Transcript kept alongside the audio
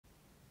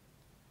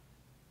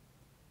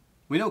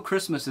We know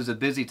Christmas is a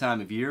busy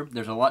time of year.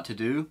 There's a lot to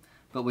do,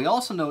 but we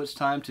also know it's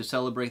time to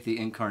celebrate the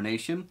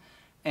Incarnation.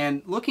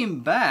 And looking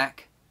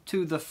back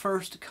to the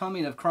first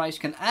coming of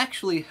Christ can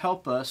actually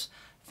help us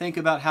think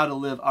about how to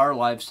live our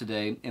lives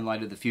today in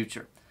light of the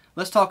future.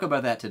 Let's talk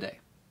about that today.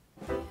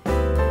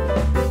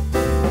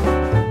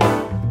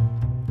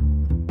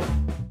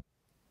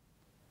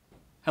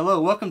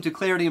 Hello, welcome to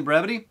Clarity and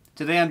Brevity.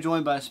 Today I'm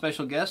joined by a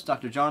special guest,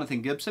 Dr.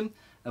 Jonathan Gibson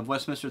of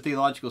Westminster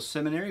Theological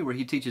Seminary, where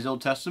he teaches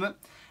Old Testament.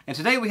 And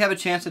today we have a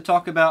chance to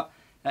talk about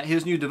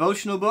his new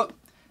devotional book,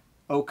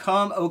 O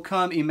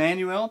Come,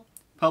 Emmanuel,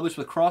 published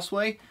with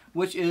Crossway,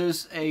 which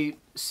is a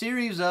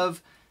series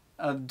of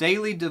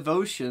daily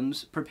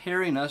devotions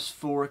preparing us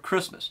for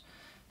Christmas.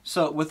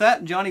 So with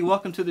that, Jonny,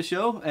 welcome to the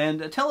show,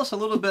 and tell us a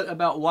little bit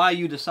about why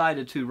you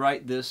decided to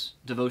write this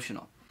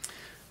devotional.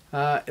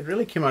 It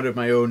really came out of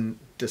my own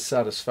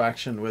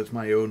dissatisfaction with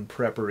my own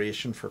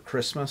preparation for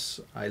Christmas.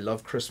 I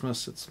love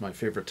Christmas. It's my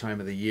favorite time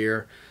of the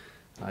year.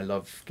 I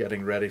love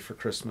getting ready for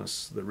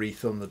Christmas, the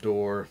wreath on the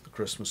door, the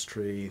Christmas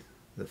tree,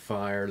 the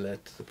fire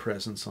lit, the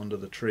presents under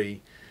the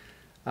tree.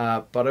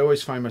 But I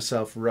always find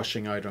myself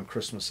rushing out on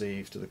Christmas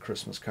Eve to the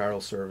Christmas carol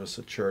service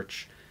at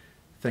church,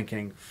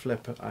 thinking,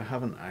 flip, I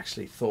haven't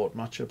actually thought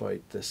much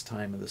about this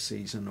time of the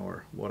season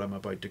or what I'm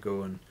about to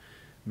go and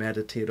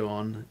meditate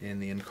on in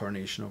the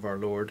Incarnation of our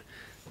Lord.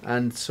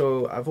 And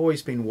so I've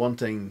always been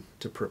wanting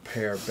to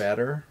prepare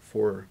better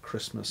for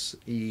Christmas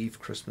Eve,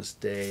 Christmas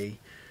Day,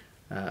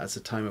 as a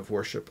time of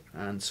worship.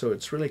 And so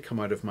it's really come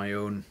out of my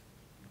own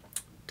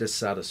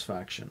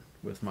dissatisfaction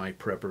with my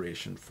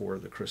preparation for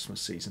the Christmas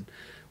season,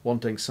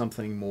 wanting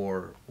something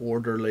more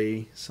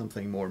orderly,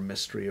 something more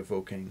mystery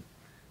evoking,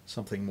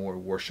 something more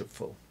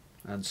worshipful.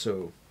 And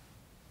so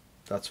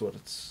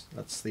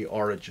that's the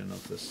origin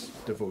of this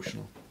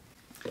devotional.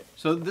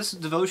 So this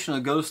devotional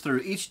goes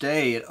through each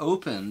day. It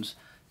opens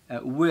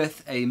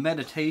with a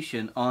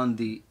meditation on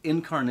the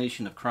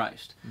Incarnation of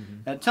Christ.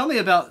 Mm-hmm. Tell me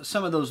about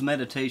some of those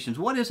meditations.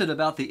 What is it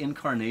about the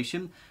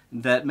Incarnation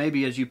that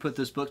maybe as you put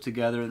this book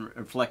together and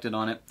reflected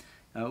on it,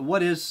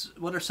 what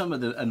are some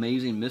of the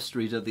amazing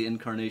mysteries of the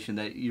Incarnation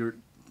that you're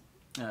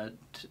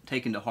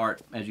taking to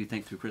heart as you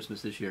think through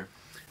Christmas this year?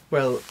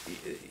 Well,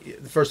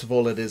 first of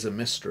all, it is a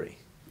mystery.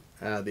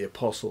 The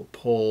Apostle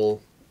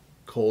Paul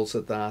calls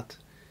it that.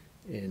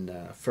 In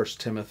 1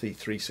 Timothy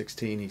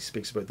 3:16, he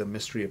speaks about the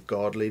mystery of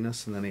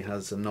godliness, and then he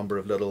has a number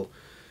of little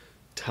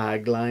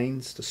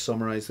taglines to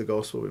summarize the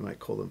gospel. We might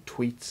call them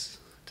tweets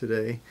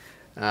today.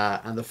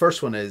 And the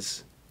first one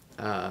is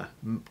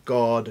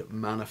God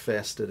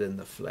manifested in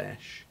the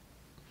flesh.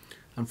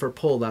 And for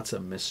Paul, that's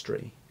a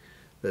mystery,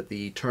 that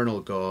the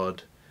eternal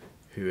God,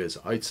 who is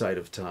outside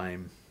of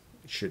time,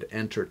 should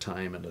enter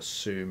time and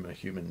assume a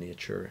human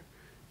nature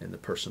in the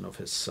person of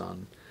his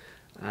Son.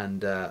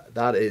 And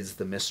that is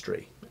the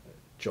mystery.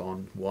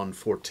 John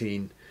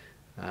 1:14,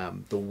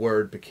 the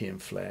Word became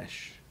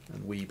flesh,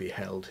 and we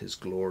beheld his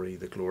glory,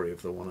 the glory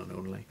of the one and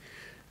only.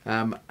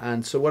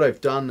 And so what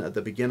I've done at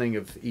the beginning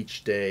of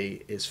each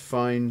day is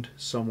found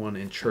someone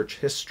in church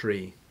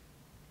history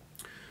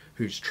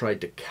who's tried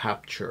to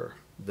capture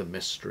the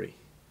mystery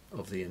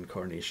of the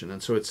Incarnation.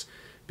 And so it's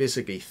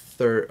basically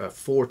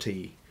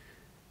 40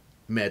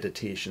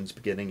 meditations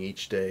beginning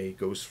each day,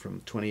 goes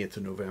from 20th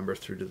of November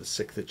through to the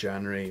 6th of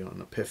January on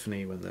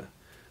Epiphany, when the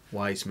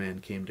wise men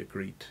came to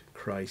greet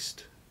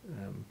Christ,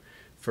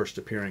 first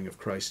appearing of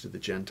Christ to the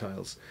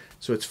Gentiles.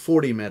 So it's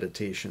 40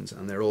 meditations,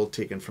 and they're all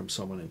taken from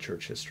someone in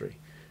church history,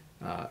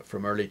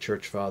 from early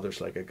church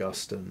fathers like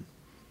Augustine,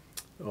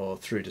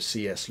 through to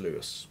C.S.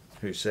 Lewis,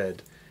 who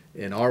said,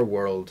 in our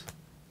world,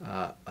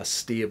 a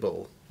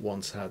stable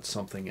once had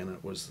something in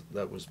it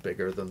that was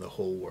bigger than the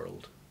whole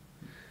world.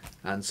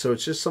 And so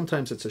it's just,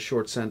 sometimes it's a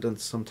short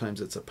sentence,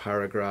 sometimes it's a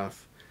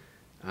paragraph,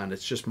 and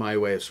it's just my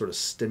way of sort of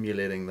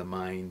stimulating the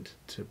mind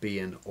to be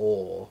in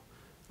awe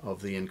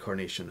of the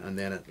Incarnation, and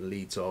then it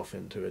leads off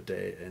into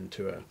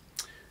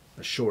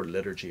a short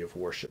liturgy of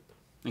worship,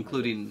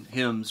 including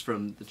hymns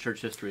from the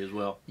church history as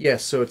well.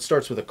 Yes, so it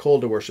starts with a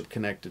call to worship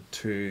connected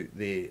to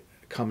the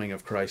coming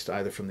of Christ,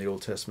 either from the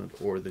Old Testament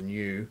or the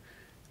New,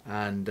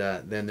 and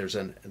then there's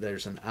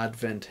an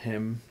Advent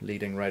hymn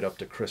leading right up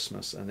to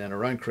Christmas, and then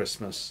around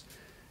Christmas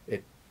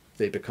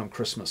they become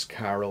Christmas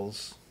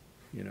carols.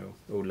 You know,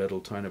 O little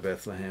town of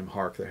Bethlehem,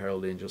 hark the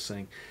herald angels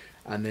sing.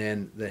 And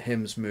then the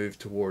hymns move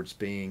towards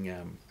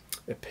being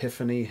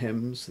Epiphany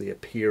hymns, the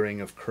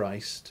appearing of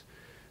Christ,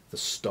 the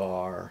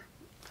star,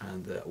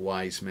 and the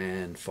wise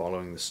men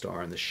following the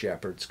star, and the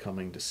shepherds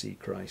coming to see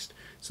Christ.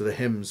 So the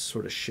hymns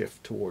sort of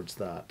shift towards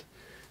that.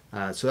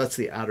 So that's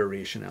the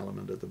adoration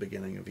element at the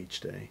beginning of each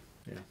day.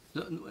 Yeah.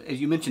 So,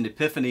 as you mentioned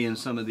Epiphany and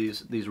some of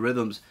these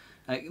rhythms,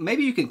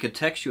 maybe you can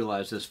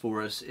contextualize this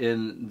for us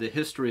in the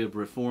history of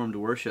Reformed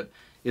worship.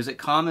 Is it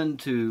common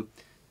to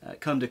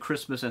come to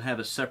Christmas and have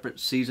a separate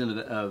season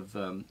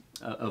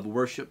of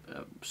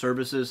worship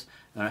services?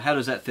 How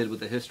does that fit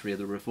with the history of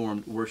the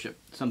Reformed worship?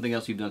 Something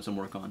else you've done some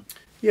work on?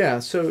 Yeah,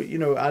 so,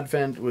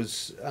 Advent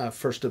was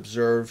first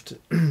observed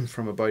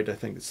from about, I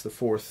think it's the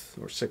 4th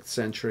or 6th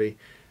century,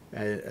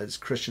 as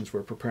Christians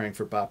were preparing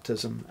for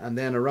baptism. And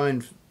then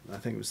around, I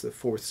think it was the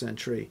 4th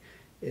century,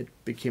 it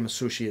became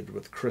associated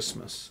with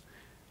Christmas.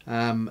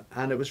 And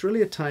it was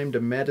really a time to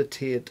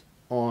meditate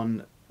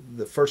on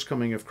the first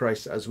coming of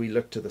Christ as we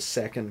look to the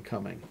second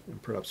coming.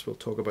 And perhaps we'll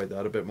talk about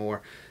that a bit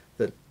more.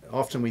 That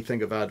often we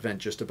think of Advent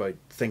just about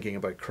thinking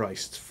about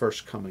Christ's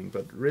first coming,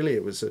 but really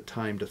it was a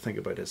time to think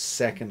about his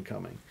second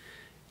coming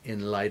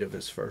in light of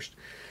his first.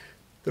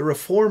 The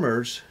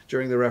Reformers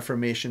during the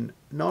Reformation,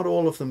 not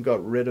all of them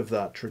got rid of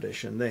that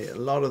tradition. A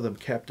lot of them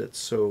kept it.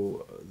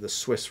 So the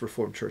Swiss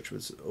Reformed Church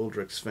was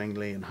Ulrich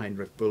Zwingli and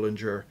Heinrich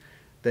Bullinger.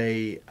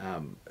 They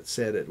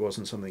said it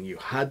wasn't something you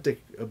had to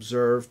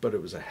observe, but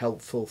it was a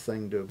helpful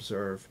thing to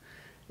observe.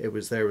 It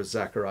was there with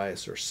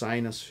Zacharias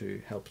Ursinus, who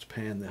helped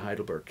pen the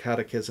Heidelberg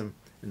Catechism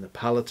in the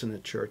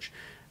Palatinate Church.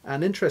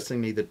 And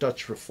interestingly, the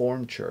Dutch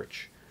Reformed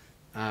Church,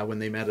 when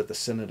they met at the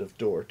Synod of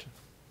Dort,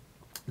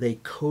 they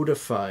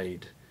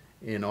codified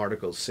in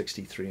Articles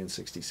 63 and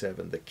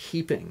 67 the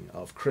keeping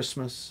of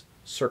Christmas,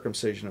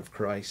 circumcision of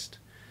Christ,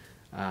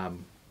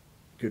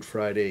 Good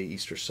Friday,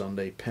 Easter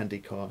Sunday,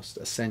 Pentecost,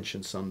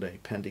 Ascension Sunday,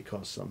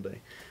 Pentecost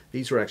Sunday.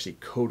 These were actually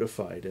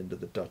codified into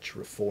the Dutch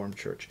Reformed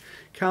Church.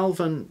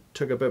 Calvin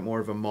took a bit more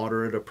of a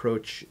moderate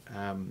approach.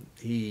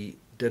 He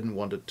didn't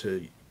want it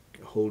to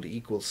hold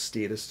equal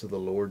status to the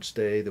Lord's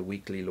Day, the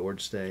weekly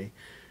Lord's Day,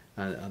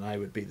 and I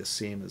would be the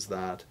same as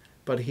that.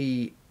 But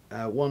he,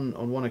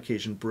 on one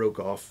occasion, broke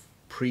off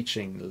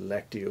preaching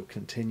Lectio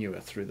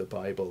Continua through the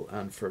Bible,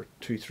 and for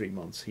 2-3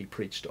 months he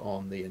preached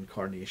on the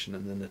Incarnation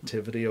and the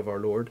Nativity of our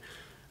Lord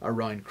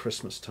around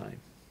Christmas time.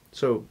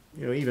 So,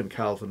 even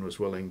Calvin was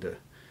willing to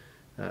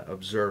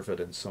observe it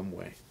in some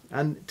way.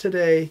 And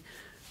today,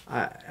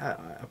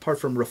 apart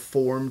from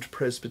Reformed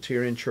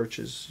Presbyterian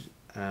churches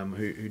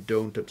who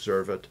don't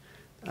observe it,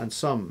 and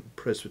some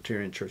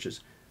Presbyterian churches,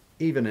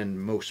 even in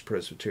most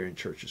Presbyterian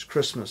churches,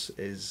 Christmas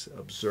is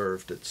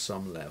observed at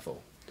some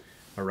level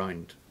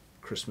around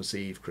Christmas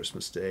Eve,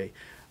 Christmas Day.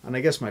 And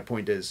I guess my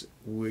point is,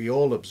 we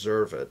all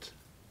observe it,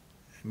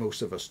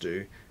 most of us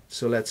do,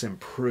 so let's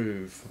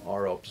improve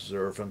our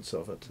observance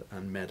of it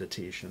and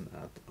meditation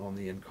on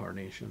the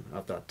Incarnation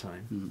at that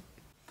time. Mm-hmm.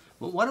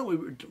 Well, why don't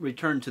we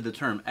return to the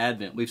term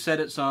Advent? We've said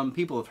it some,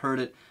 people have heard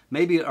it,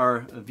 maybe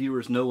our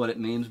viewers know what it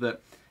means,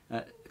 but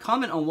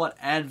comment on what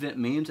Advent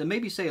means, and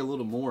maybe say a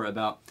little more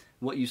about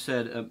what you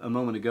said a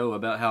moment ago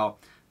about how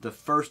the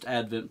first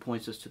Advent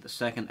points us to the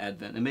second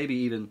Advent, and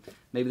maybe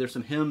there's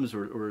some hymns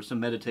or some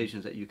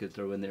meditations that you could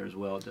throw in there as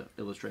well to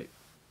illustrate.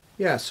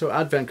 Yeah, so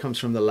Advent comes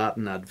from the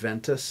Latin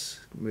adventus,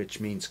 which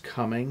means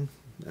coming,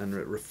 and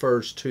it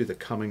refers to the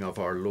coming of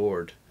our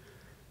Lord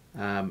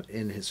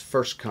in his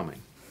first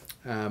coming.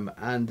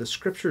 And the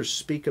scriptures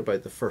speak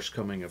about the first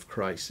coming of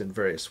Christ in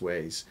various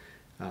ways.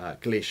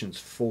 Galatians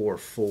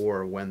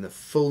 4:4, when the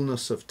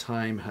fullness of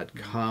time had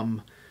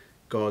come,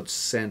 God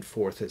sent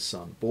forth his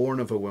Son,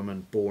 born of a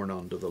woman, born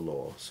under the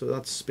law. So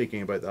that's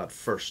speaking about that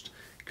first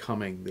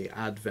coming, the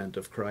advent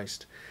of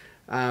Christ.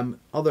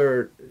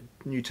 Other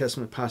New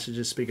Testament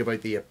passages speak about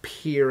the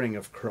appearing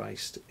of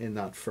Christ in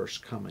that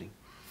first coming,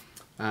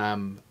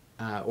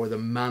 or the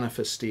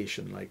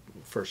manifestation, like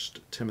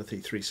 1 Timothy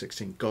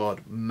 3:16,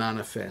 God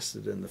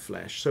manifested in the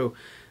flesh. So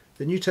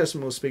the New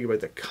Testament will speak about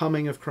the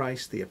coming of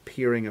Christ, the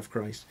appearing of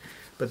Christ,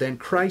 but then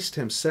Christ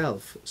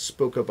himself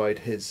spoke about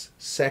his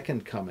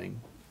second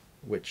coming,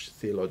 which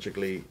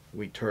theologically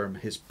we term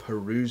his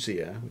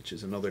parousia, which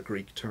is another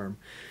Greek term.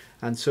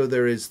 And so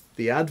there is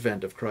the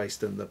advent of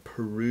Christ and the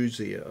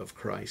parousia of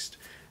Christ.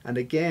 And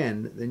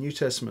again, the New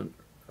Testament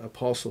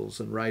apostles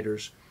and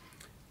writers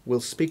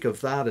will speak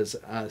of that as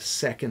a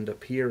second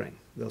appearing.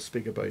 They'll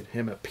speak about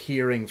him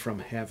appearing from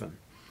heaven.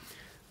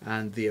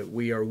 And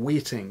we are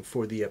waiting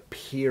for the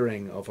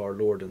appearing of our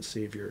Lord and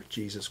Savior,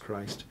 Jesus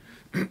Christ.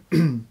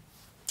 And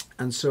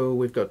so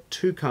we've got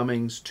two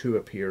comings, two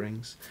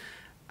appearings,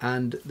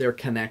 and they're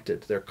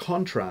connected, they're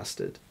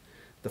contrasted.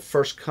 The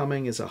first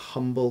coming is a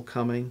humble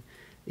coming,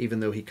 even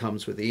though he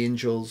comes with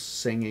angels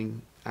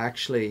singing.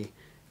 Actually,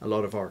 a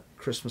lot of our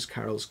Christmas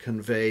carols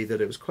convey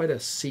that it was quite a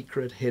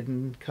secret,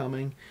 hidden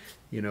coming.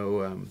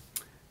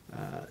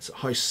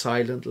 How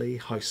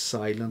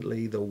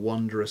silently the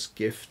wondrous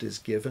gift is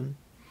given.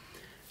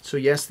 So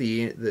yes,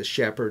 the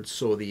shepherds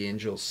saw the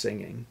angels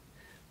singing,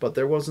 but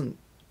there wasn't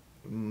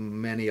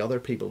many other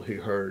people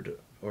who heard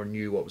or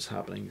knew what was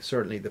happening.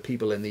 Certainly the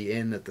people in the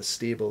inn at the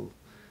stable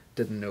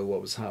didn't know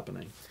what was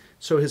happening.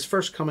 So his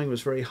first coming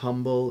was very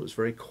humble, it was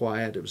very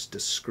quiet, it was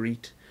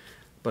discreet,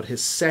 but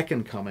his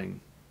second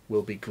coming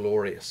will be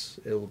glorious,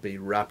 it will be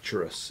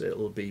rapturous, it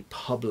will be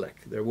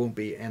public. There won't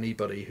be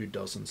anybody who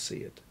doesn't see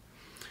it.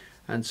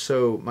 And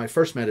so my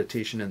first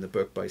meditation in the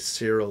book by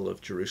Cyril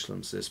of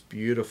Jerusalem is this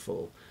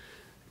beautiful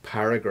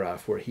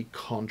paragraph where he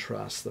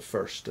contrasts the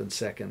first and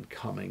second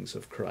comings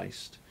of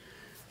Christ.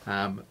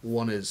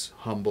 One is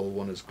humble,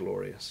 one is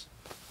glorious.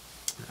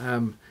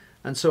 And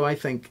so I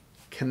think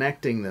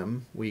connecting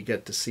them, we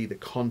get to see the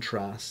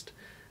contrast,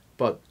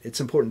 but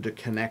it's important to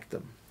connect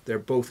them. They're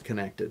both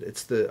connected.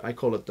 I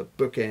call it the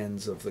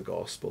bookends of the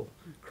gospel.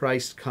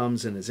 Christ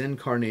comes in his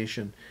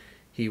incarnation.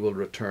 he will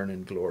return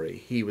in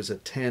glory. He was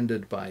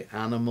attended by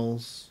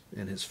animals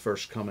in his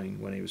first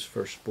coming when he was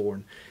first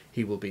born.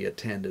 He will be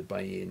attended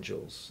by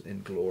angels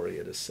in glory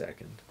at his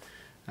second.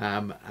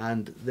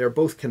 And they're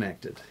both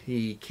connected.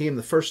 He came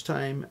the first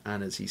time,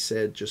 and as he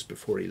said just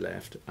before he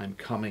left, I'm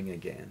coming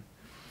again.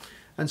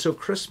 And so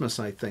Christmas,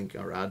 I think,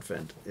 or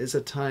Advent, is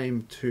a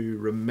time to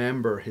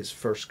remember his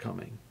first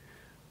coming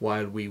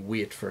while we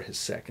wait for his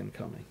second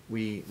coming.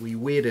 We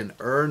wait in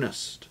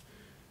earnest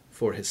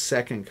for his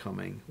second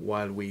coming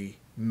while we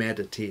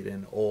meditate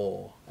in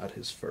awe at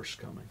his first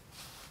coming.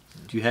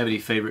 Do you have any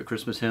favorite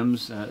Christmas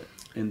hymns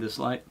in this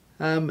light?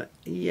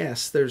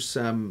 Yes, there's...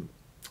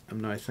 I'm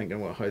now thinking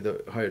about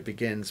how it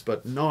begins,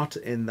 but not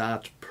in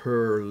that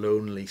poor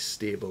lonely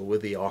stable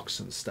with the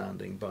oxen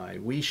standing by.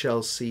 We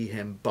shall see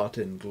him but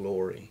in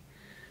glory,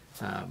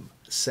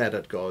 set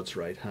at God's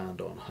right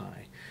hand on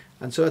high.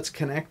 And so it's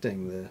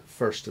connecting the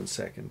first and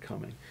second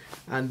coming.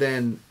 And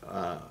then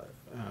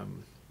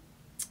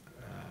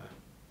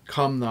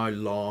come thou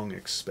long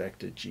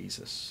expected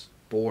Jesus,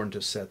 born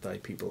to set thy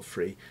people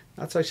free.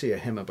 That's actually a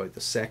hymn about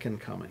the second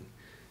coming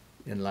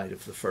in light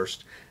of the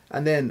first.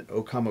 And then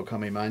O come,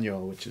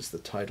 Emmanuel, which is the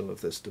title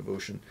of this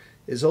devotion,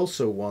 is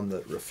also one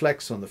that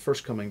reflects on the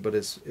first coming, but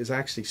is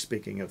actually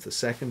speaking of the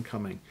second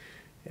coming.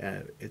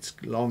 It's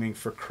longing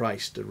for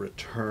Christ to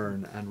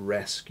return and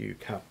rescue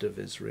captive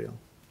Israel,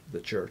 the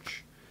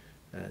church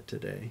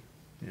today.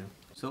 Yeah.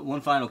 So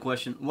one final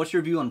question. What's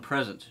your view on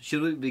presents?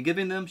 Should we be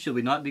giving them? Should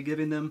we not be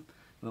giving them?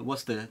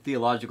 What's the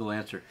theological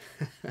answer?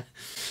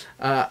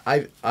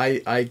 I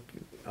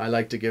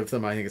like to give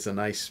them. I think it's a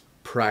nice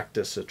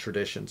practice, a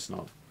tradition. It's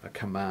not a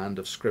command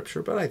of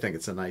Scripture, but I think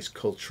it's a nice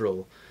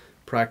cultural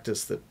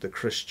practice that the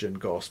Christian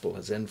gospel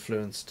has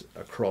influenced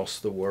across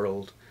the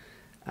world.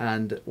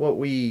 And what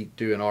we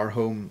do in our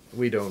home,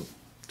 we don't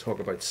talk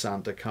about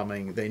Santa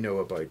coming. They know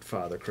about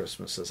Father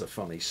Christmas as a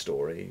funny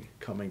story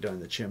coming down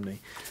the chimney,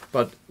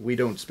 but we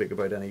don't speak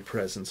about any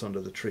presents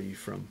under the tree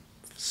from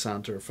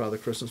Santa or Father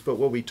Christmas. But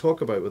what we talk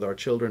about with our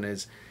children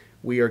is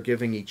we are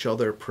giving each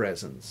other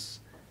presents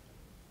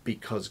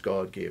because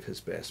God gave his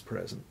best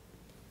present.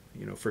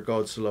 You know, for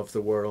God so loved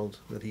the world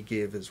that he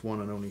gave his one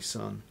and only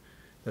Son,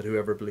 that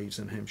whoever believes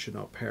in him should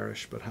not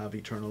perish but have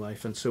eternal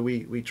life. And so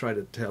we try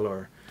to tell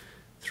our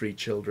 3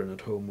 children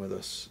at home with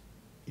us,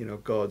 you know,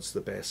 God's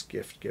the best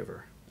gift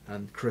giver,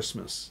 and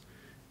Christmas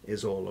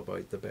is all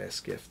about the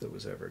best gift that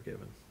was ever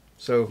given.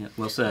 So yeah,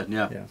 well said.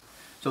 Yeah.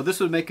 So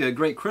this would make a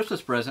great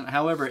Christmas present.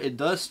 However, it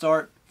does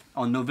start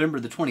on November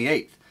the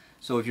 28th.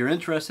 So if you're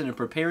interested in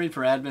preparing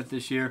for Advent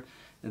this year,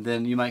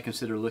 then you might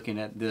consider looking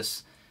at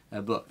this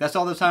book. That's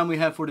all the time we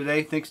have for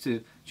today. Thanks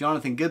to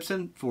Jonathan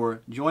Gibson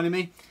for joining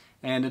me.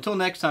 And until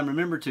next time,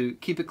 remember to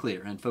keep it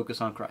clear and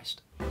focus on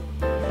Christ.